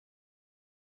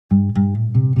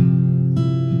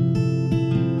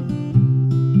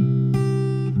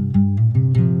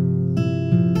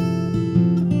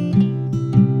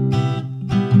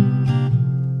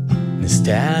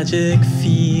magic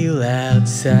feel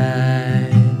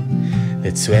outside.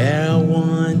 That's where I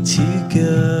want to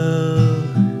go,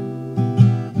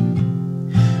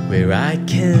 where I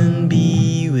can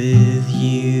be with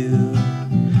you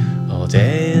all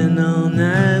day and all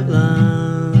night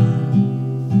long.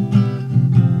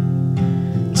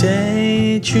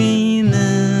 Daydreaming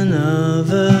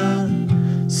of a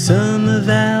summer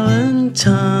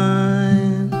Valentine.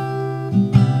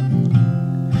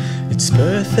 It's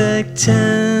perfect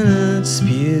and it's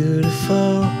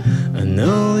beautiful. I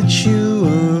know that you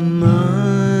are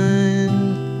mine.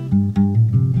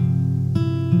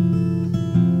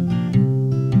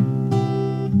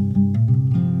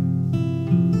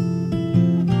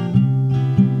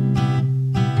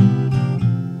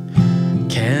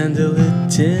 Candlelit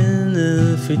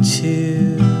dinner for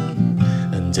two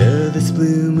under this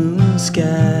blue moon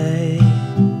sky.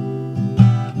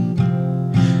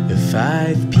 A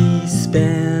five-piece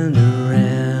band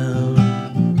around,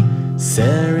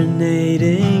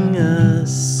 serenading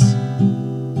us.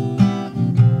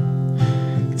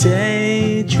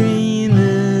 Daydreaming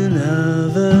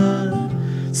of a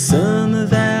summer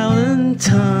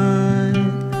Valentine.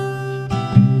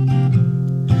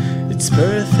 It's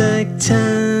perfect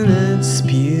and it's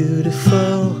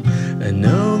beautiful. I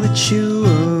know that you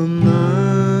are mine.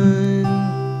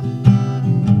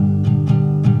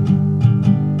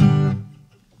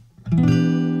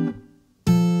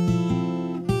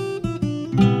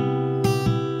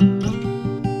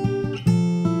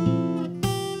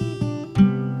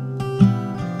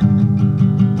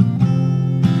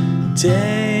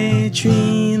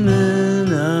 Daydreaming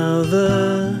of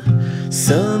a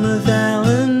summer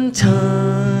Valentine.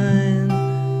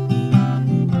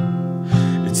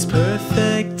 It's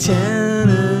perfect and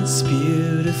it's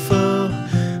beautiful.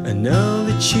 I know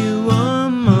that you are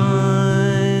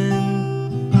mine.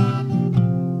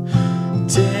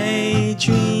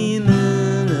 Daydreaming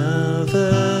of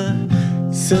a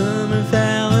summer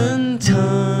Valentine.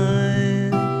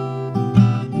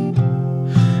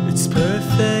 It's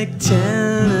perfect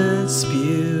and it's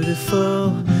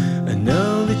beautiful. I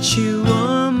know that you are